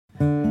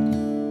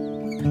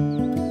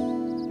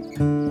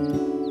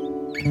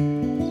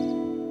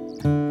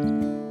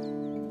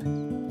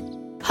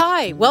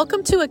Hi,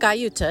 welcome to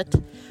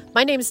Ikayutet.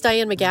 My name is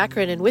Diane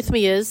McGackran, and with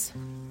me is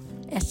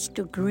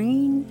Esther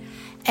Green.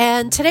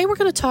 And today we're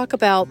going to talk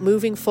about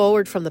moving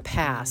forward from the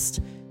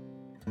past.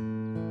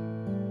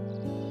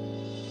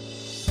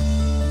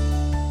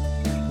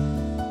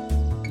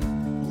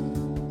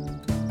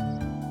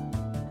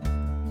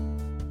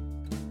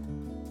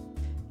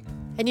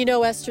 And you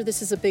know, Esther,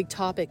 this is a big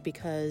topic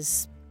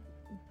because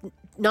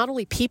not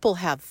only people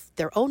have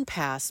their own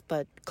past,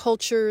 but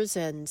cultures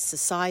and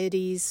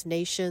societies,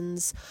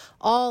 nations,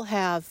 all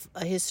have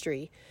a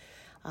history.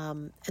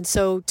 And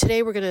so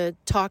today we're going to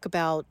talk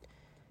about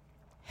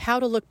how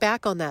to look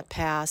back on that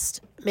past,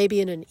 maybe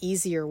in an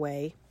easier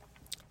way.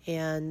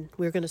 And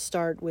we're going to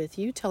start with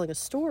you telling a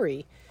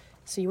story.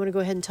 So you want to go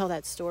ahead and tell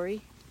that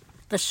story?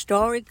 The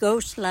story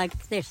goes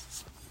like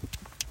this.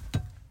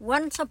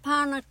 Once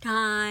upon a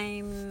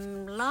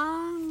time,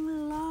 long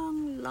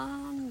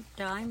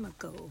time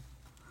ago,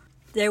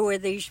 there were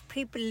these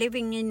people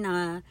living in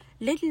a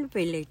little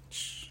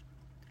village.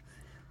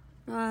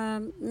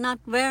 Not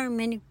very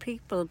many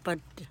people, but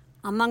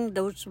among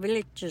those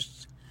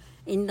villages,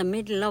 in the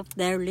middle of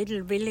their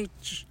little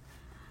village,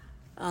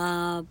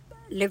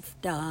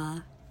 lived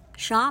a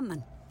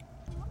shaman.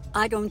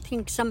 I don't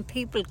think some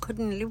people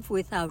couldn't live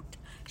without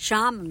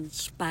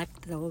shamans back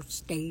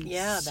those days.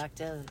 Yeah, back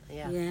then.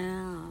 Yeah.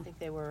 I think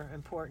they were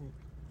important.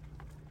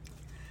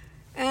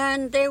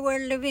 And they were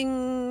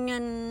living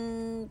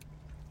and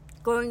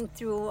going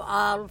through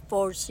all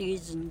four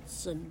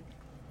seasons, and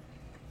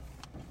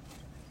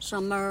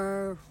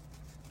summer,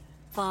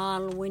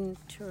 fall,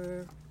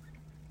 winter,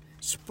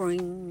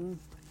 spring,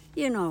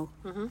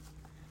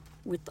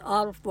 with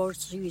all four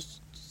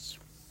seasons.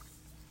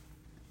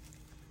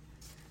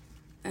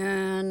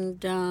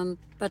 And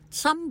but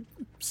some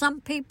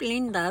people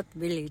in that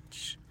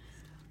village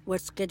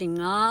was getting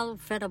all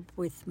fed up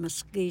with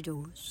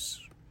mosquitoes,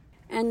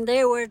 and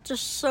they were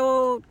just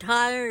so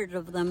tired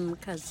of them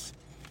because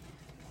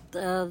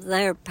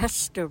they're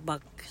pester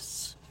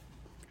bugs.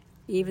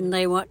 Even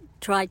they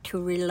try to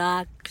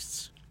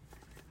relax,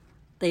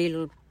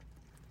 they'll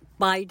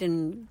bite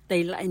and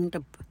they'll end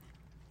up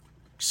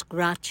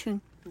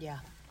scratching. Yeah.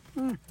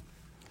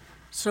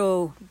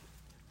 So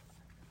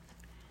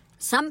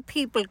some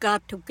people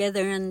got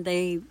together and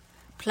they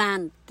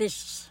planned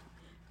this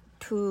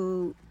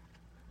to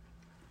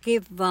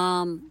give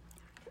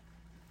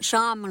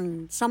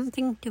shaman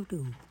something to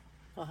do.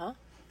 Uh-huh.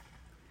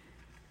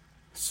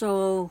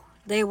 So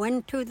they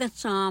went to the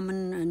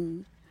shaman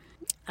and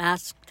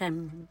asked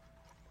him,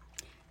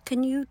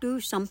 "Can you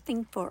do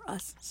something for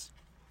us,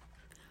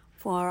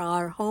 for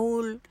our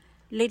whole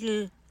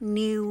little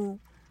new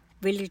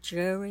village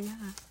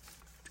area,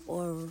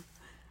 or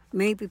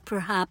maybe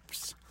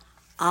perhaps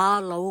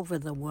all over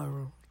the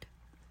world?"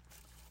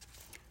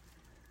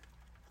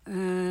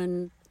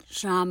 And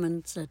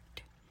shaman said,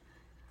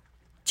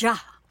 "Ja,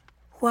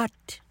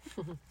 what?"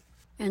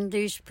 And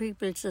these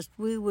people said,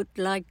 "We would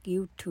like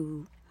you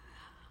to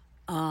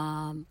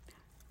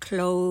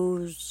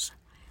close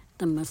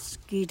the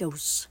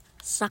mosquitoes'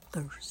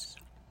 suckers."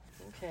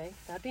 Okay,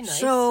 that'd be nice.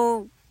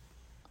 So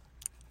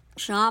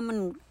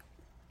shaman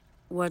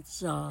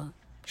was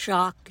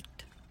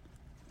shocked.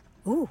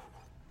 "Oh,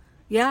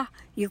 yeah,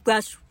 you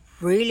guys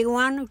really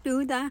want to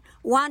do that?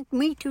 Want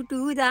me to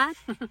do that?"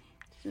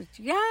 Says,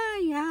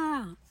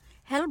 yeah,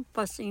 help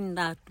us in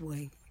that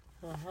way.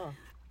 Uh-huh.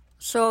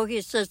 So he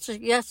says,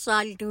 "Yes,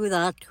 I'll do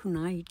that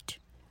tonight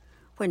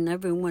when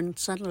everyone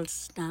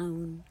settles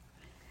down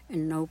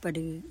and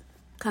nobody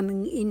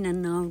coming in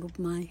and out of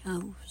my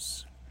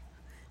house."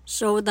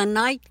 So the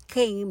night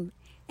came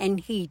and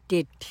he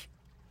did.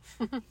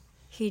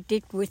 He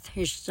did with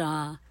his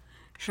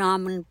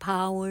shaman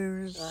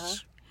powers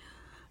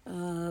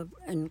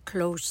and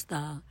closed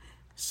the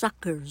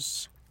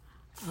suckers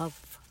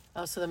of...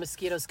 Oh, so the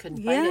mosquitoes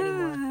couldn't bite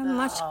anymore.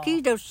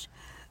 Mosquitoes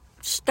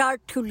start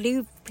to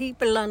leave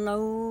people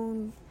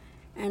alone,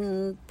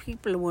 and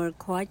people were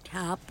quite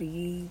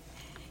happy.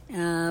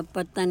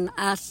 But then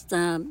as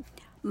the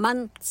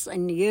months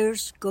and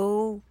years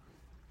go,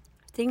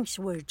 things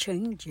were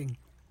changing.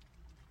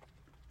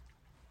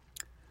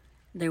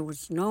 There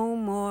was no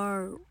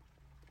more,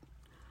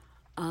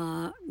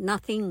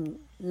 nothing,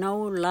 no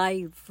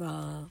live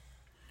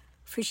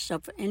fish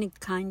of any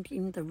kind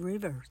in the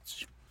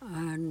rivers.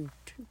 And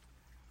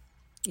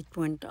it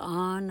went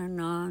on and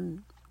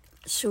on.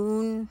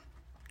 Soon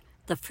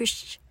the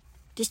fish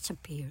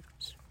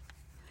disappeared,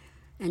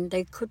 and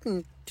they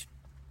couldn't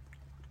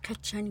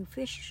catch any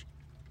fish,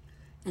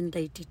 and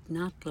they did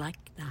not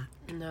like that.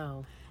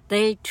 No.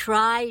 They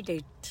tried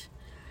it,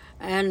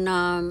 and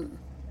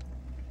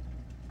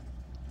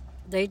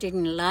they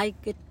didn't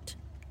like it,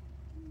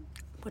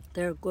 what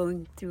they're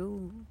going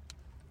through.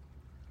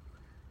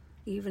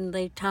 Even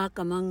they talk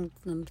among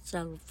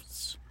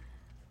themselves.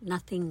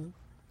 Nothing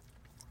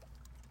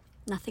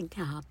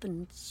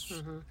happens.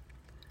 Mm-hmm.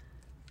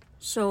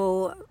 So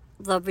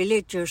the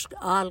villagers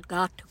all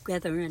got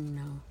together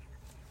and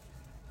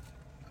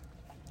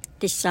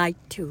decide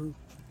to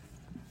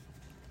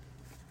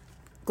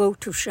go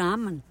to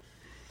shaman.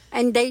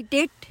 And they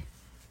did.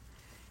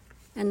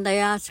 and they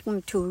asked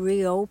them to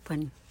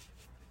reopen.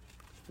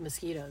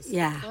 Mosquitoes.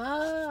 Yeah.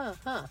 Ah,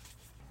 huh.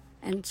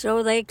 And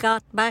so they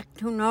got back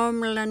to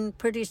normal, and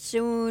pretty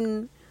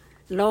soon,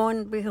 lo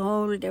and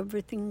behold,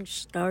 everything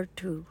started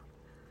to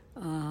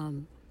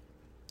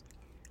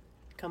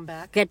Come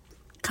back.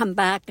 come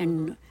back,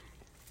 and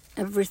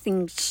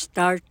everything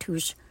started to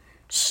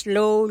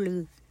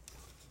slowly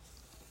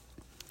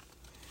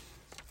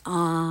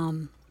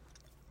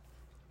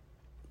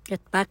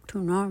get back to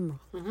normal.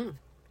 Mm-hmm.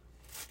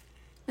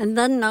 And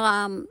then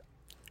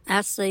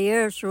as the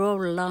years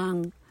roll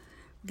along,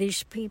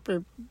 these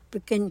people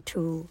begin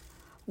to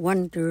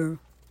wonder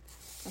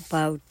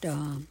about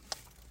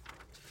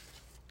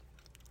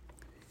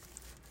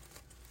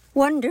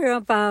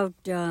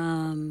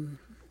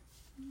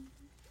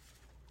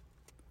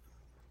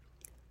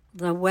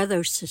the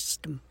weather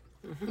system,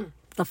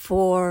 the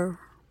four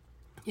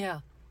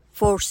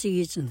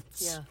seasons.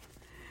 Yeah.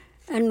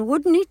 And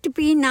wouldn't it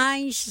be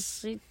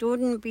nice? It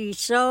would be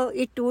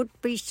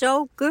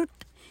so good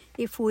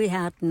if we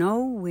had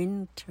no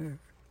winter.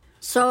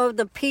 So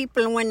the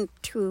people went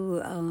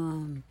to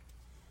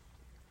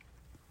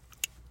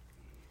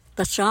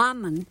the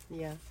shaman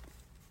Yeah.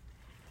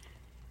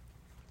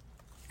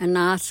 and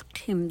asked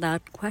him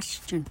that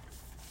question.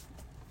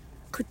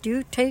 Could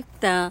you take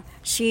the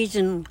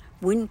season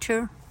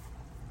winter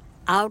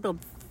out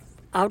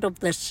of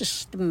the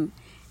system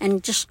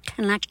and just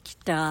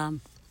connect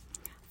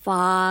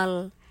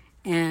fall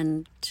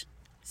and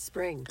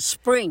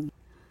Spring.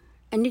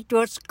 And it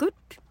was good.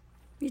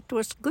 It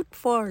was good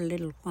for a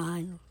little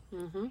while.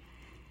 Mm-hmm.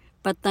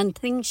 But then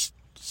things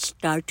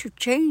start to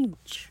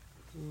change.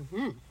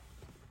 Mm-hmm.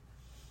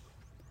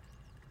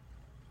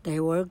 They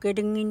were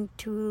getting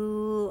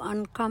into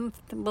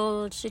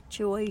uncomfortable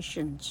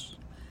situations.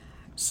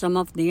 Some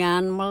of the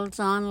animals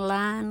on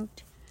land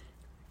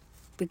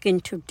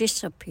begin to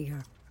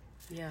disappear.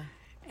 Yeah.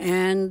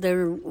 And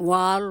the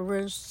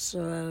walrus,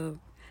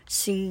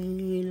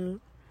 seal,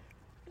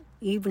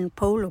 even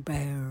polar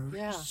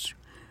bears,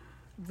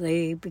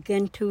 they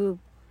begin to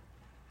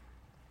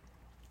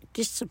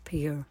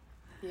disappear.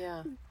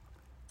 Yeah.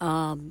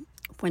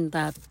 When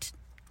that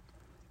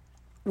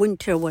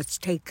winter was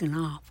taken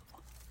off.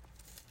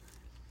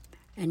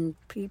 And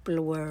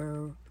people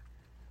were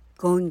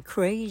going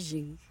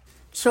crazy.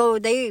 So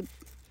they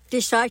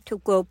decide to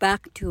go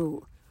back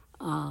to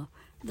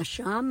the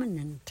shaman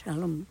and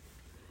tell him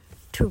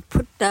to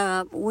put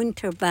the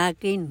winter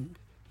back in.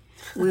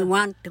 We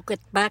want to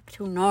get back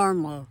to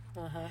normal.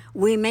 Uh-huh.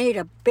 We made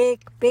a big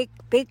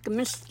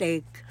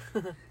mistake.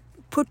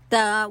 Put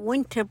the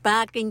winter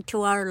back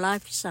into our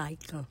life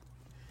cycle.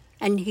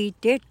 And he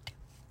did.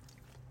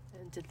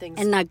 And did things...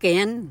 And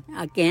again,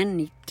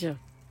 it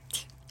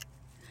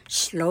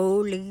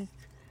slowly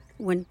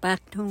went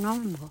back to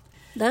normal.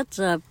 That's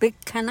a big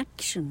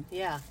connection.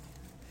 Yeah.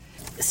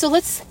 So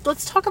let's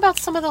talk about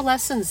some of the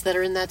lessons that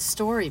are in that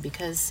story,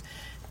 because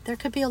there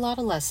could be a lot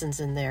of lessons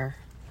in there,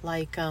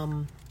 like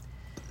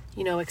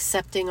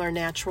accepting our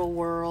natural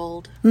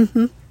world,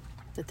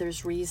 that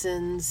there's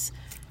reasons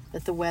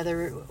that the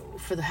weather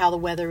how the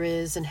weather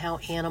is and how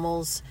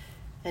animals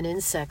and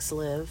insects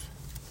live.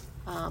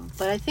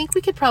 But I think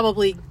we could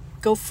probably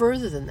go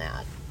further than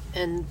that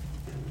and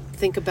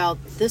think about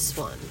this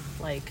one,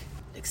 like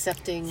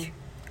accepting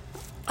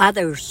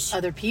other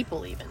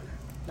people, even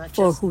not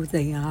for just who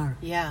they are.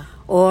 Yeah.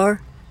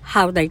 Or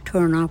how they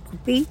turn out to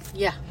be.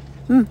 Yeah.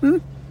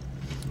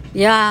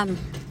 Yeah.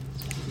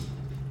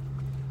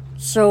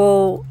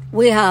 So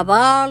we have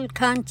all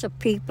kinds of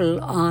people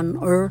on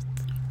earth.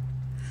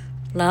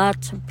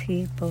 Lots of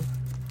people.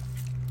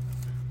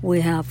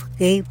 We have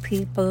gay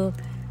people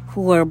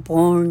who are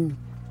born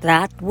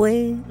that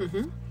way.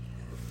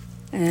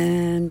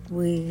 And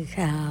we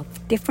have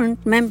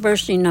different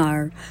members in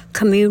our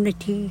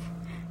community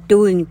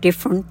doing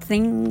different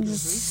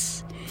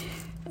things.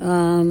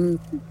 And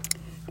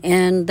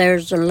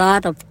there's a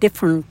lot of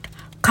different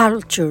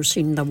cultures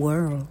in the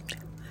world.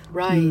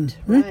 Right,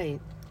 right.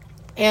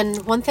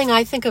 And one thing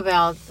I think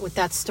about with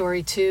that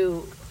story,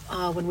 too,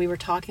 when we were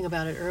talking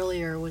about it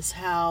earlier, was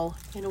how,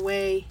 in a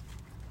way,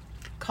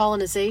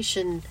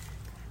 colonization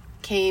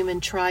came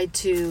and tried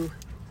to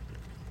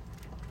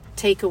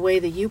take away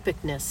the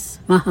Yupikness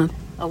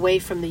away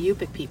from the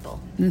Yupik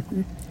people.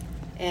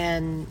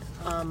 And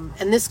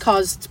this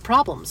caused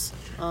problems.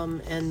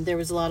 And there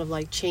was a lot of,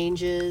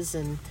 changes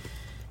and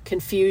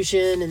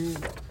confusion, and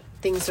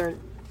things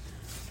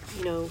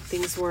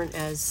weren't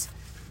as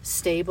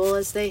stable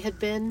as they had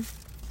been.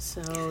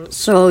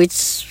 So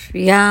it's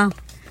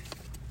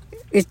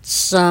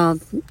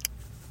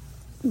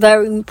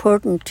very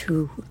important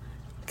to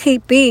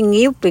keep being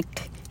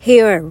Yupik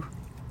here,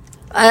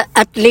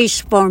 at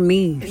least for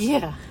me.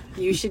 Yeah,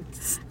 you should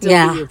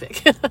still be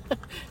Yupik.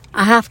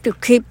 I have to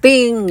keep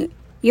being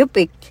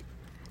Yupik.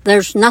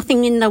 There's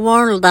nothing in the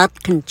world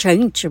that can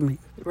change me.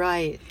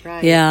 Right.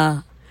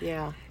 Yeah.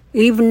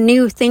 Even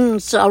new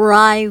things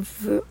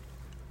arrive,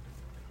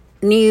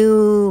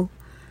 new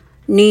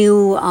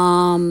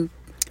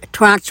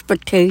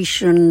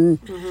transportation,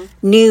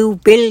 new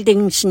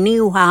buildings,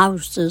 new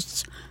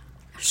houses.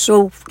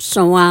 so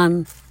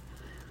on.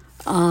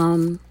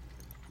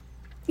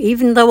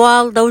 Even though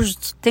all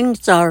those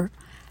things are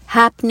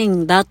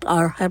happening that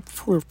are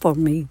helpful for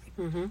me.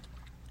 Mm-hmm.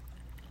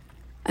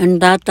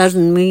 And that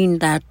doesn't mean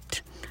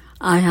that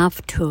I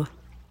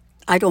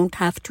don't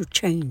have to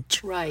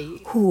change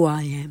Right. who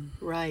I am.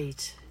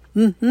 Right.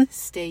 Mm-hmm.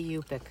 Stay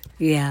Yupik.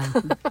 Yeah.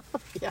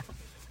 Yeah.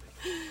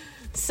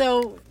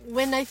 So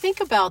when I think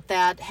about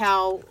that,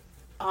 how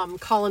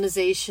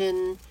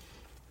colonization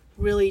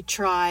really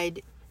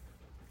tried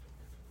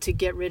to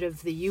get rid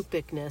of the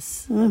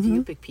Yupikness of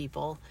Yupik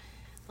people,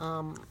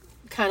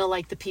 kind of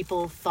like the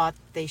people thought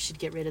they should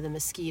get rid of the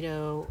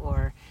mosquito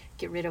or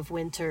get rid of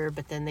winter,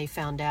 but then they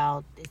found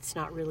out it's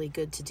not really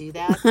good to do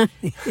that.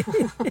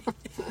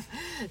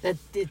 That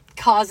it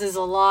causes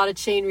a lot of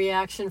chain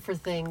reaction for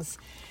things.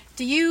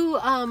 Do you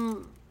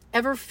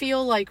ever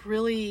feel like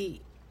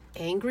really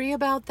angry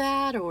about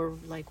that, or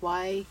like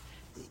why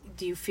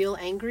do you feel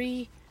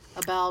angry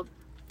about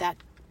that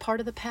part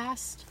of the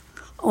past?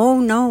 Oh,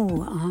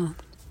 no.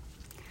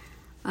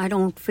 I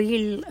don't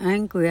feel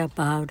angry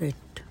about it.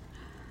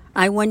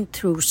 I went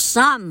through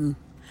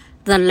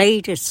the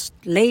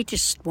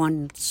latest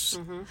ones,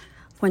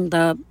 when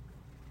the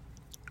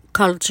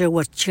culture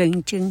was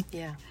changing.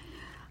 Yeah.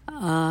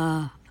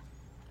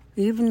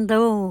 Even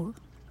though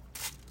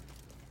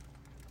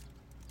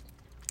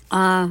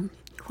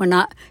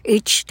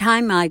each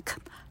time I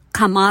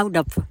come out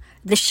of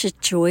this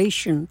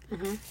situation,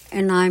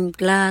 and I'm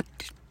glad,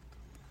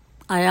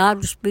 I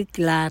always be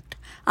glad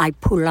I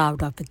pull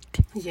out of it.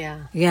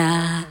 Yeah.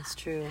 Yeah. That's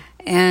true.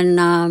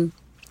 And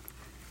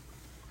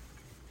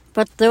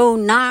but though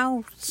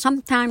now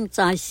sometimes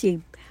I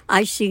see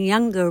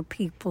younger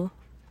people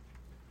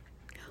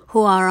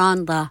who are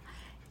on the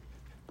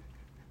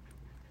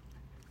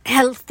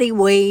healthy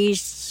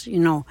ways,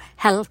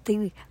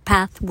 healthy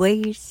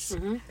pathways.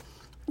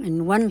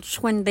 And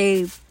once when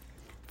they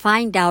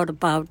find out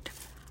about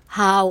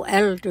how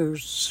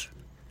elders,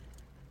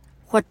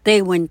 what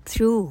they went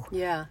through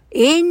Yeah.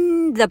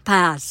 in the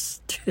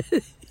past.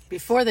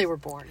 Before they were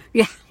born.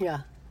 Yeah.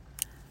 Yeah.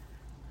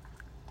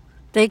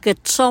 They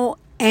get so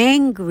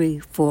angry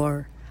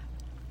for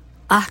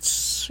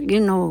us,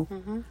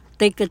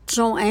 They get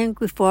so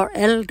angry for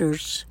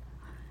elders.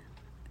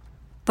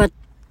 But,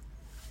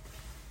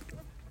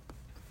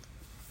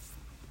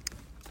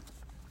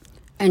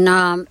 and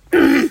I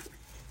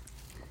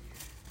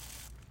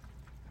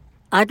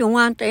don't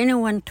want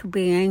anyone to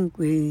be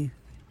angry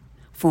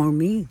for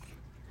me,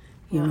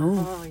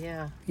 Oh,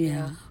 yeah.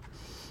 Yeah.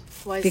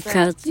 Why is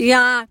Because,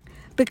 that?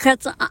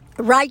 because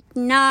right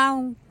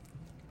now,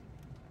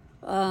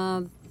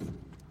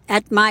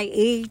 at my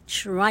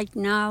age right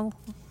now,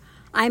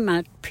 I'm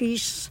at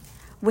peace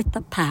with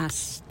the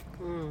past.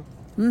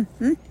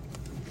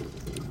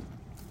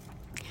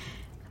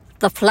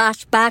 The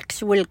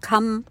flashbacks will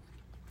come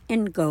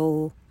and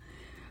go.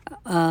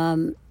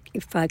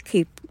 If I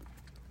keep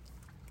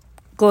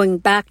going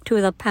back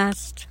to the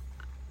past,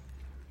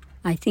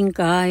 I think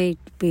I'd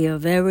be a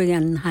very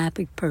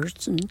unhappy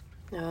person.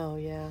 Oh,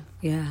 yeah.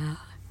 Yeah.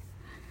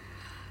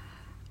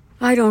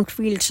 I don't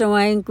feel so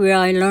angry.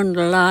 I learned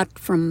a lot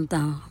from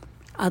the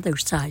other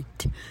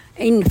side.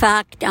 In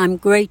fact, I'm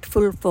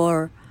grateful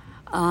for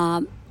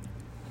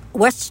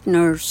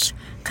Westerners,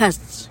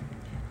 because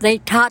they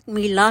taught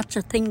me lots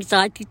of things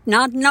I did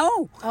not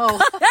know.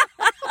 Oh.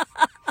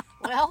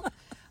 Well,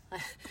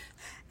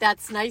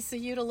 that's nice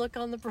of you to look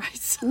on the bright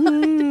side.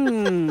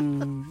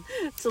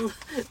 To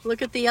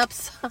look at the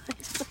upside.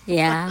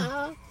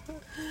 Yeah.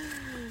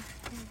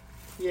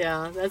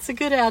 Yeah, that's a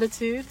good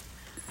attitude.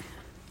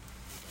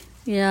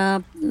 Yeah,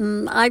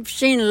 I've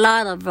seen a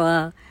lot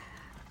of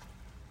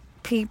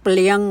people,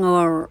 young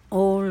or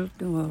old,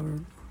 or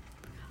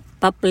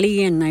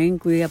bubbly and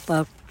angry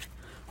about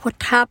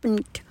what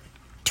happened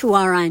to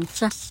our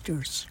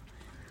ancestors.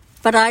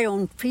 But I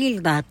don't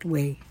feel that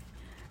way,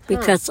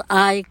 because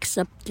I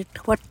accepted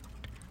what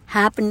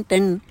happened,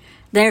 and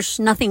there's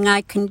nothing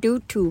I can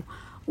do to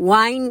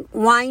wind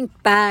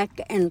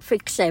back and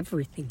fix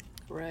everything.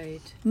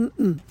 Right.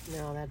 Mm-mm.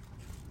 No,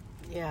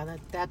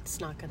 that's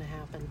not going to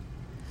happen.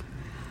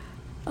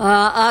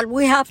 All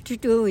we have to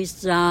do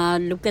is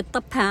look at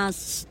the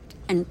past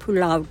and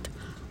pull out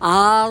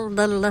all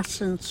the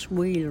lessons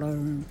we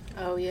learned.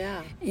 Oh,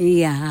 yeah.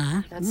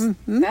 Yeah.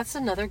 That's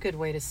another good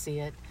way to see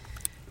it,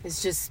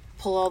 is just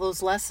pull all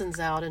those lessons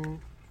out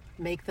and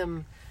make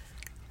them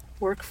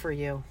work for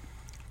you.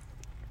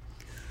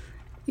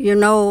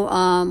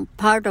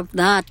 Part of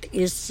that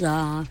is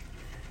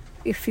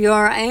if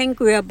you're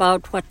angry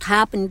about what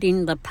happened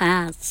in the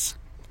past,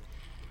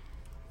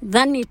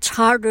 then it's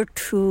harder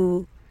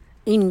to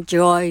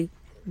enjoy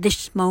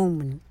this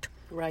moment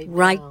right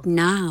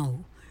now,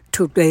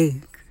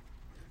 today.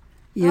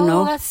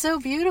 That's so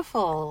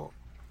beautiful.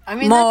 I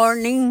mean,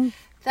 morning.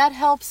 That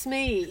helps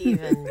me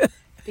even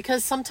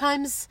because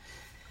sometimes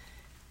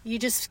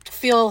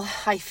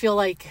I feel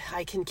like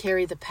I can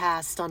carry the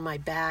past on my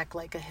back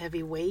like a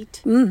heavy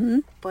weight,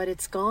 but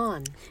it's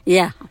gone.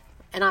 Yeah.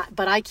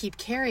 But I keep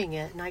carrying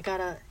it, and I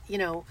gotta,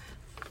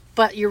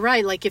 But you're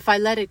right. Like if I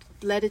let it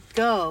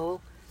go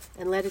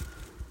and let it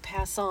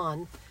pass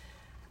on,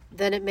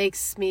 then it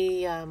makes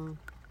me,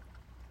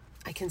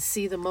 I can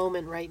see the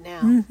moment right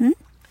now,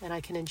 and I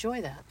can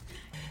enjoy that.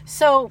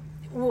 So,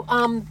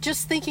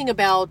 just thinking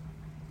about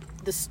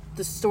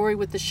the story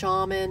with the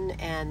shaman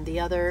and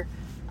the other,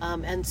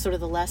 and sort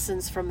of the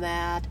lessons from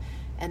that,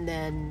 and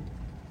then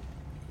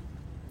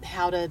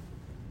how to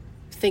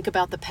think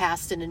about the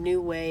past in a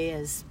new way,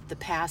 as the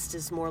past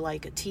is more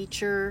like a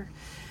teacher.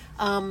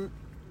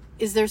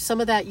 Is there some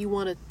of that you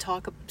want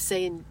to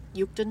say in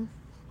Yukten?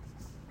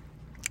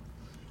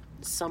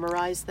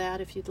 Summarize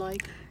that if you'd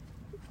like.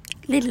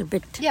 Little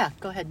bit. Yeah,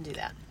 go ahead and do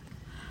that.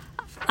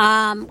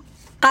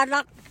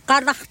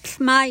 Kalakt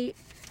mai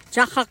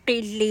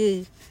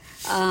jakakili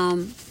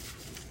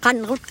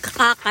kanrut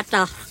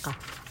kakataka.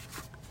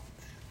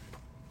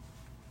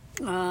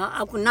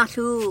 Ako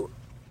nasu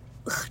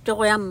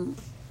historiam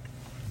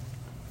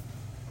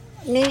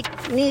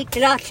ni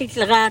klasit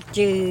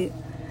rati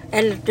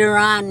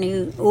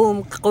elderani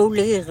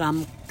kuliram.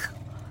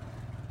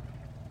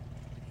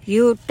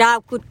 You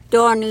takut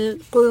Tony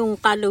kung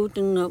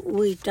kaluting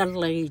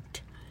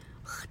uitalait.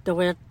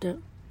 Toet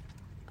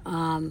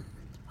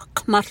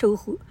kmasu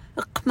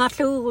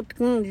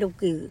kung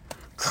luki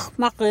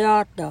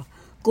kmakayata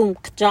kung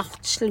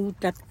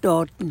ktslutat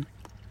doten.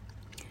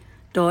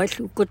 Toes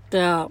ukut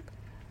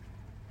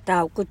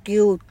takut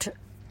yut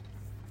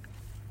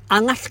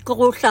angas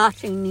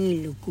korosasing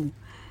niluku.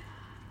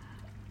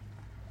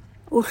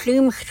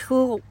 Uslim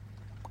su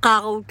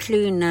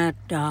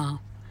karutlinata.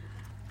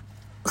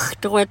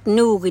 Toet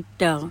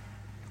nugita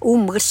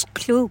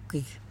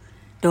umriskluki.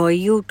 Doi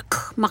yut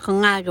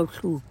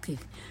makangagosluki.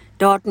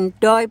 Doten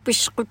doi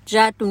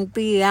biskutjatun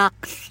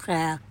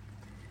biaksra.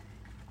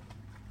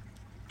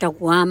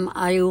 Tawam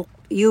ayu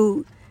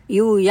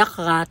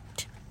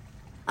yakrat.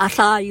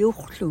 Asa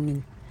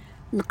yukluni.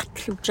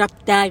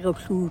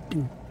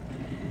 Naktsutjatagoslutin.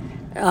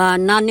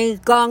 Nani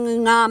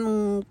gangingam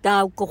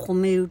tau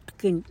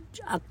kokumiutkin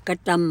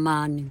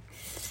akatamani.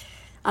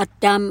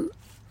 Atam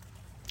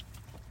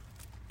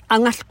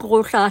angas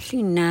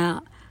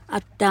korosasina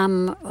atam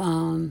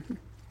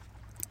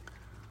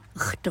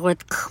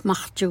Toet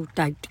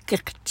kmakjutai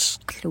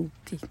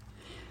kektsluki.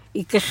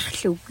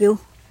 Ikesluki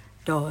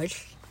dois.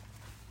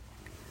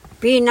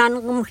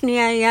 Pinangumkni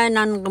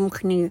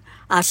ayanangumkni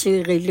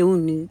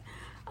asiriluni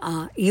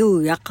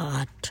yu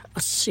yakat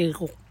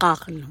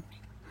asirukakluni.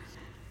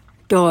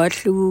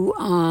 Doisu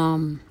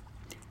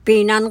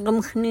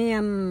pinangumkni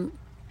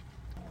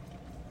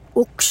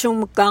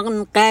uksum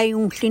karn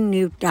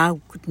kayungkini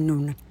taukut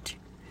nunat.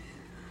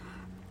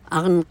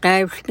 Arn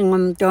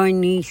kayustingum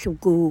doini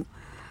suku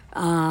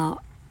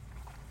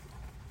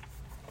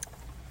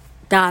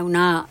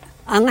Dauna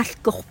angas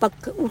korpak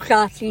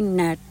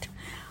usasinat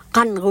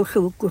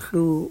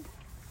kanrusukusu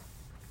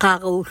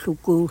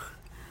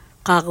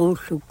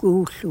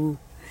karusukusu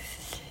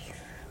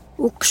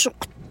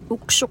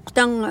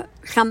uksuktang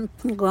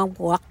samtang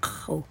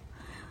wakho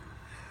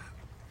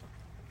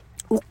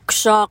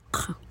uksak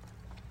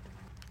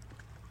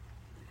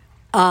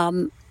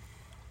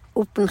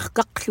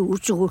upenskaklu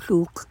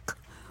usurusuk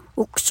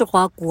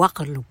uksrak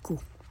wakluku.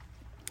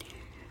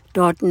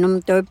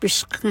 Dorten doi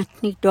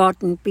biskatni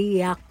dorten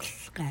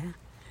biakska.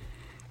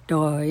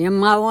 Doi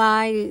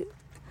mawai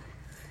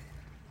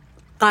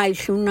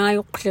kaisuna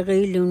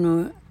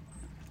yuklerilunu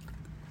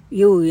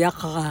yu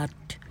yakrat.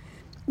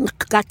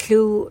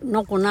 Nakatlu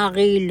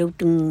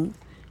nokunarilutung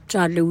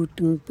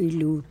chalutung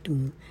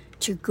pilutung.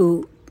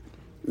 Chiku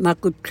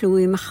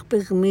makutlui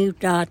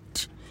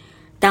makpigmiutat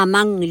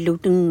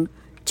tamangilutung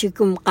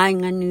chikum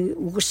kaingani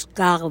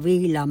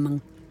uskar-vilamang.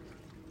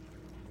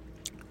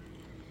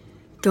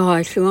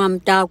 Doi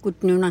suam taukut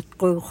nunat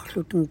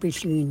koikhlutung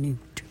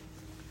pisinit.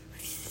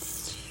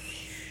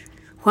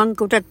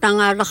 Huangkutat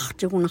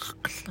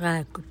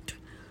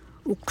tangalaktikunakasrakut.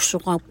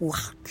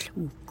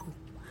 Uksukapuahtluku.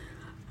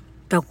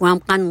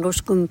 Takuam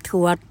kanruskum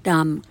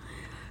tuatam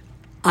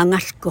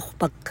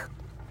angaskorpak.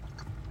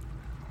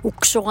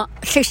 Uksuka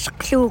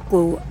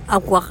siskluku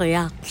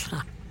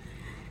akwariaksa.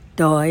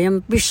 Doi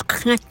am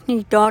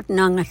biskatni dort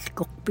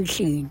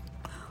nangaskorpisin.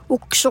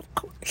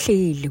 Uksuk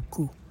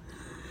siluku.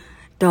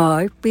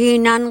 Doi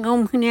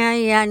pinangumkni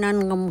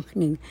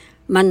ayanangumkni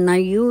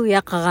manayu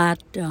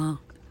yakarata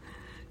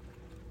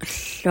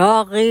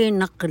sorry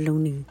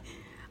nakluni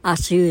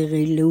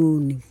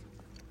asiriluni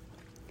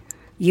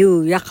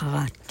yu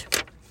yakarat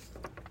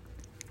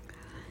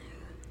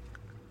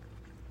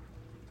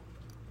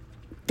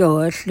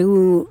doi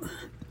lu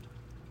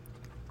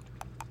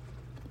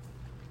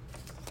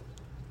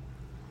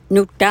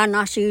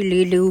nutana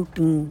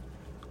sililutun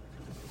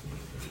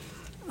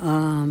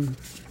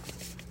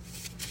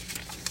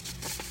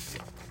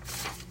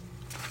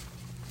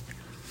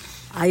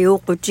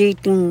ayoko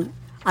jiting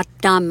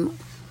atam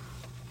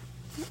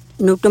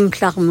nutum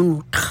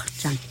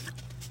sarmunutsan.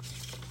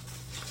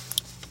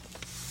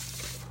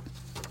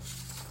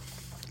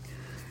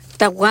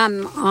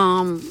 Tawam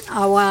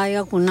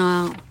awaya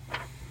kuna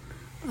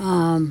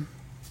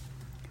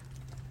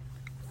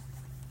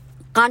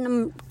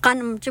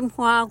kanam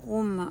jimhua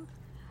kuma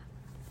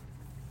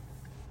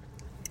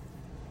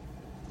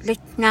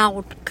lidt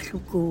navut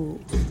klugu.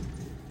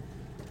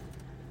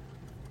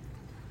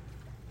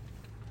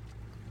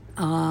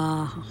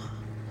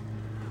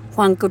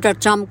 Juan kuda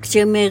tam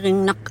ksiemering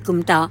nakkum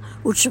da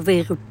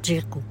usverut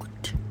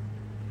zirkut.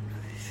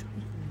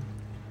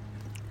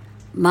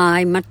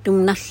 Mai matum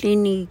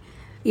nallini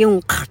yung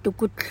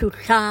ktukut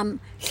sam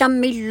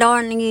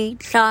samilloni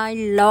sai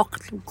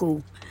loklugu.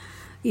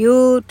 Yu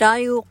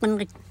tayu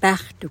kunrit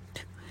pachtut.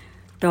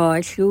 Da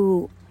su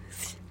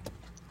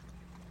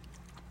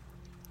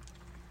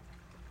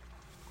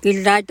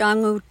Gilait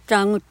angut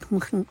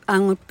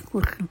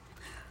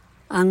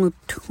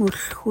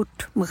hut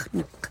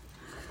machnik.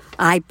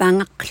 Ai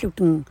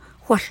bangakluten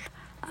hol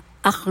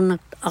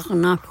achnat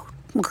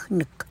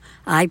machnik.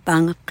 Ai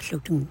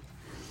bangakluten.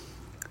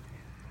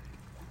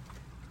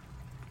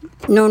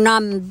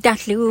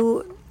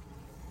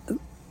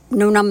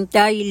 Nunam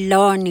dai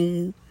loni.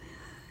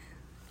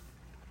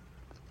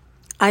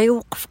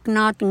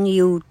 Ayuqfknaten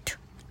jut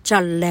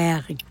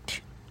tjallerit.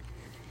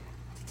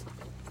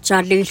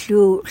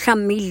 Tjallislu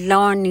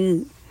samilloni.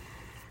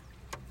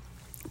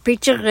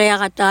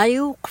 Pitchererat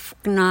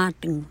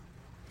ayuqfknaten.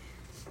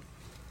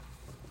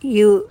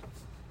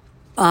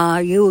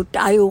 Jut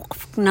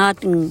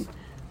ayuqfknaten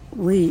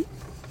wi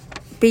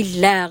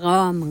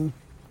billeramen.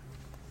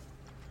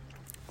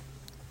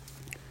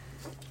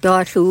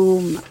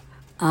 Dasum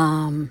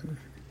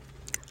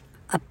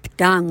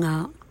aptanga.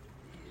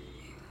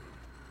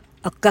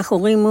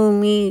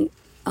 Akkahurimumi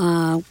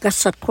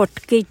kasatkot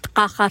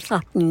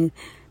kakasatni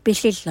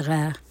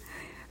pisilra.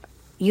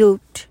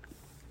 Jut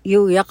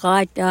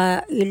jakaita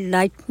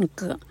illaitnik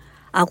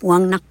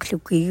awang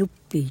nakluki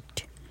yuppit.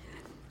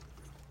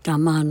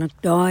 Tamana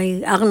toi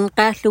arn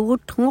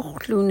kaslut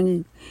ngurluni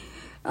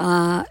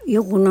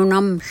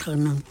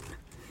yugununamsrnan.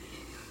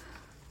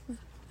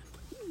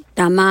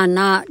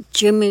 Tamana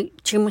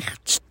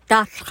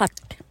chimichtstasrat.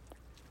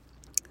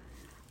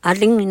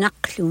 Aling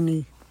nakluni.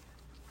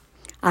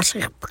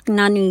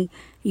 Asripnani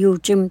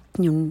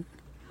yujimtnun.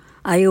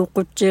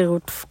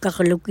 Ayuqutserut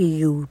fkarluki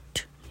yut.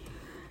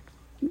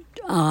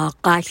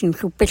 Kaisin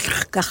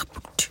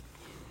supilkarput.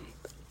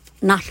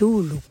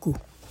 Naluluku.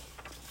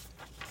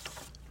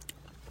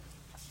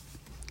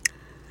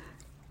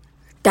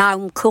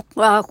 Taum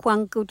kukwa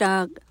kwankuda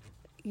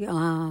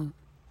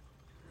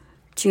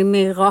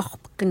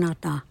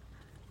chimirorpknata.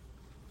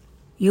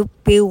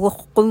 Yuppi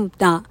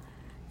wukkumta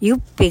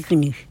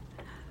yuppigni.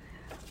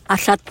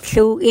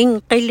 Asatlu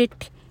inqilit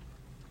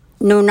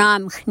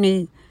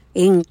nunamkhni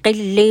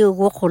inqilli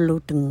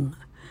wuqulutun.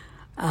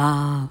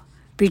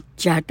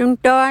 Pitjatun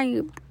toi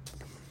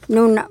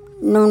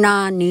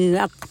nunani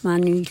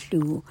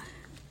akmanilu.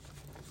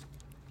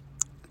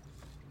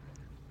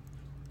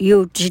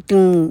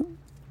 Yutitun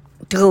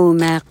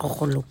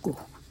drumäqorluku.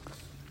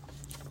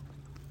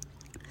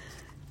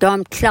 Tom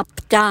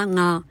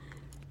tlaptanga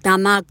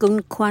tamakun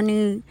kwani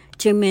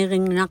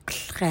chimering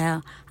naqlqa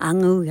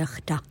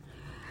anguyaqta.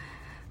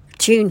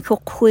 Chin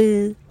fukhui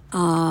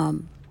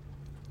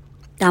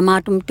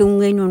tamatum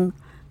tunginun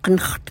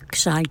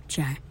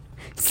qnqtqsaitja.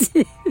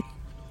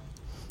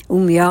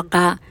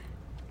 Umyaqa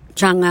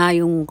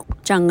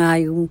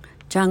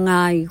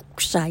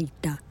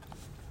changayuksaita.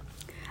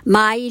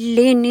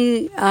 Mailini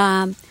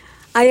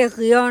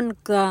ayagyon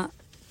ka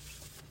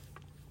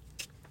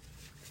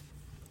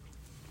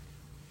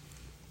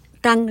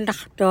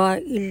tanglaqta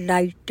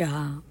illaita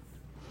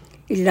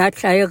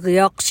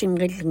ayagyak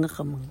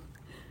singilngakamang.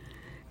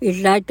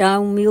 Illaita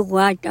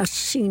umiuwait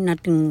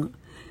asinatung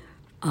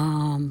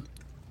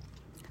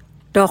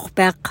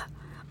toqpaq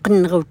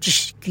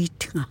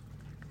qnrutiskitnga.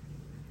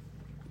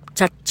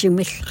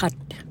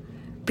 Tatsimilqat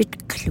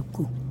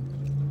pitkluku.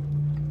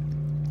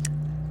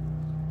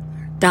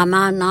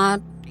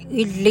 Tamanat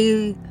illi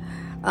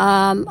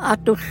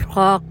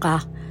atusqaqa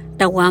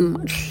tawam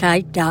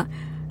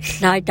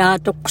slaita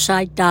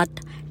tuqsaitat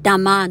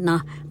tamana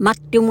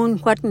mattumun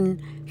qatn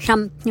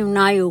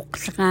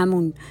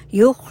samtnunayuqsqamun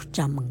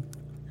yuqtamun.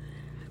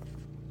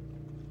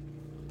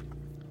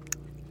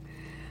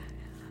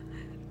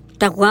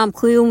 Tawam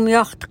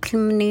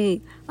kuyumyaqtqlmni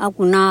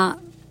aguna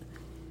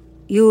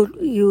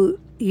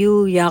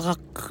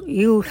yulaq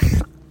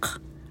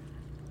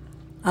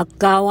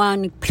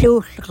akkawani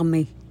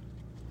pluulqmi.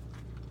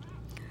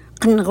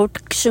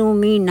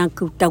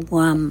 Qnrutqsuminaku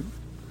tawam.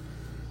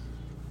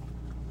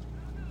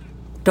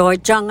 Toi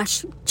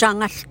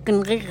changas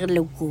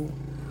qnrirluku.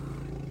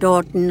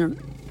 Tootn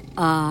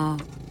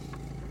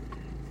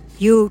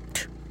yut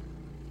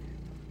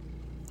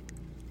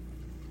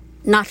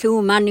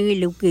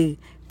nasumaniluki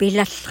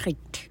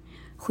pilasrit.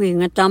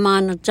 Huinga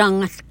tamana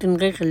changas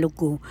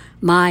qnrirluku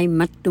mai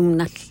mattum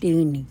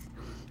nallini.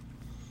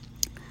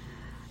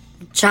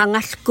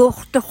 Changas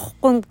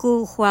kuhtuqkunku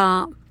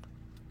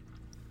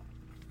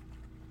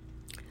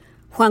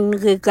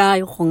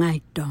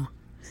huangigayuqungaito.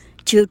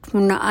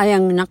 Tiutmuna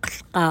ayang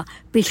naqlqa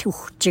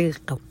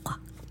pisuhtiqqa.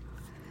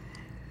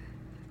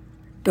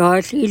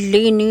 Toos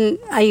illini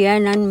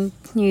ayanan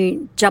ni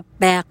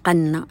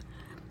jappeaqanna.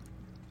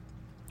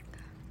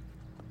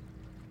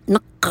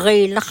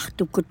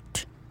 Naqrilaqtukut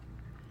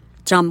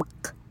tamak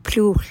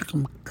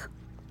pluulqamak.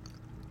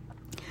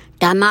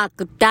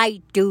 Tamaku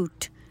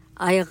taitut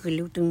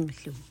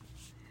ayagilutunglu.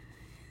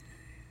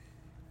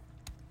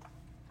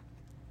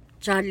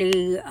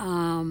 Sali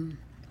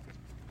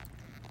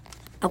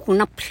ako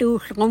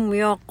napluus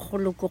ngumiyok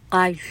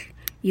hulukukail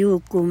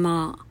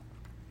yukuma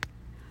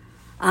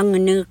ang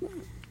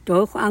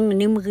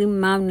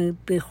nimrimani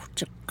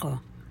bihutsikko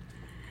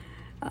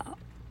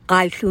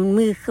kailun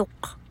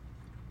mihuk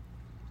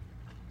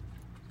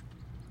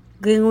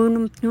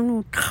gingunum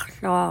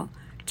tunutla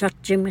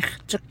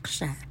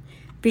tatsimihtiksa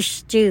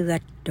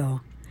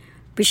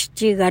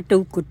pistigatto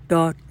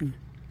kuttoten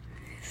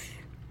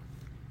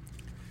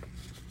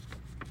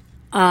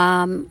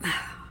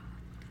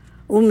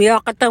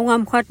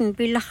umyaqatawam khatin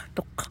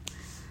pilahtuq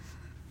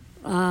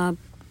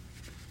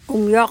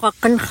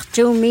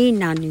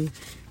umyaqaqanqtuminani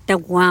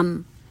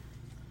tawam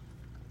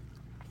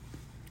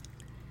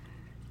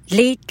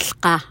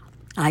liitlqa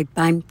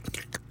aipaim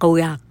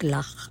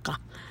quyaqlaqqa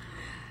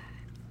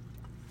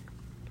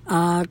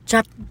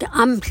chat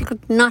amslut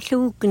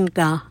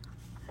naluukinka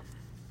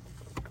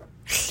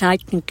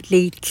saitnik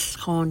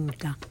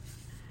liitlqoonka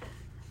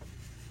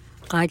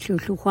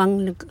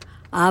qaillullugangnik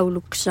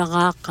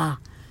auluksaraqa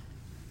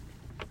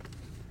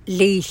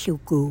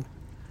liilluku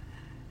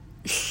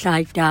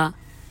saita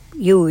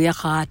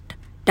yuuyaqaat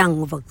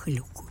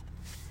tangvakluku.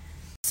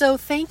 So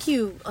thank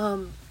you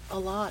a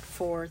lot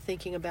for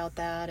thinking about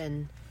that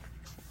and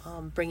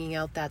bringing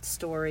out that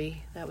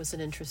story. That was an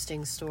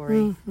interesting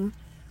story. Mm-hmm.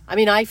 I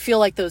mean, I feel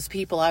like those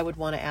people, I would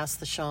want to ask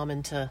the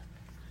shaman to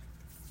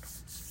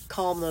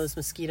calm those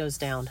mosquitoes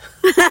down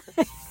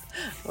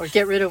or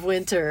get rid of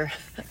winter.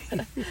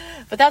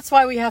 But that's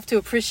why we have to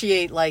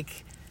appreciate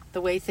like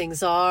the way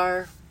things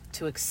are,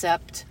 to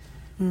accept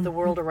the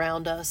world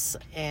around us,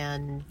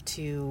 and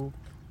to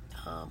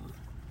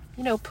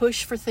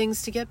push for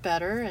things to get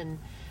better and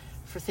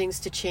for things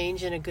to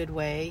change in a good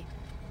way,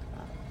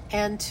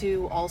 and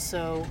to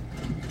also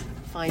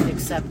find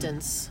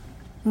acceptance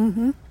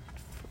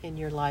in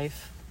your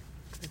life.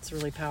 It's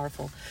really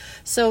powerful.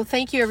 So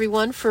thank you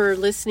everyone for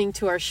listening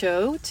to our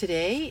show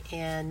today,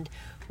 and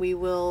we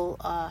will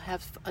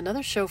have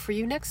another show for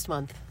you next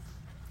month.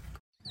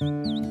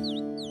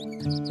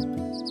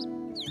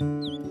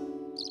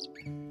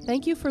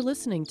 Thank you for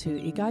listening to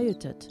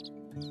Ikayutet,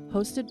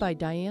 hosted by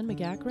Diane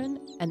McGachran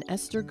and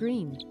Esther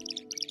Green,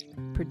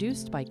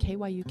 produced by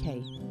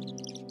KYUK.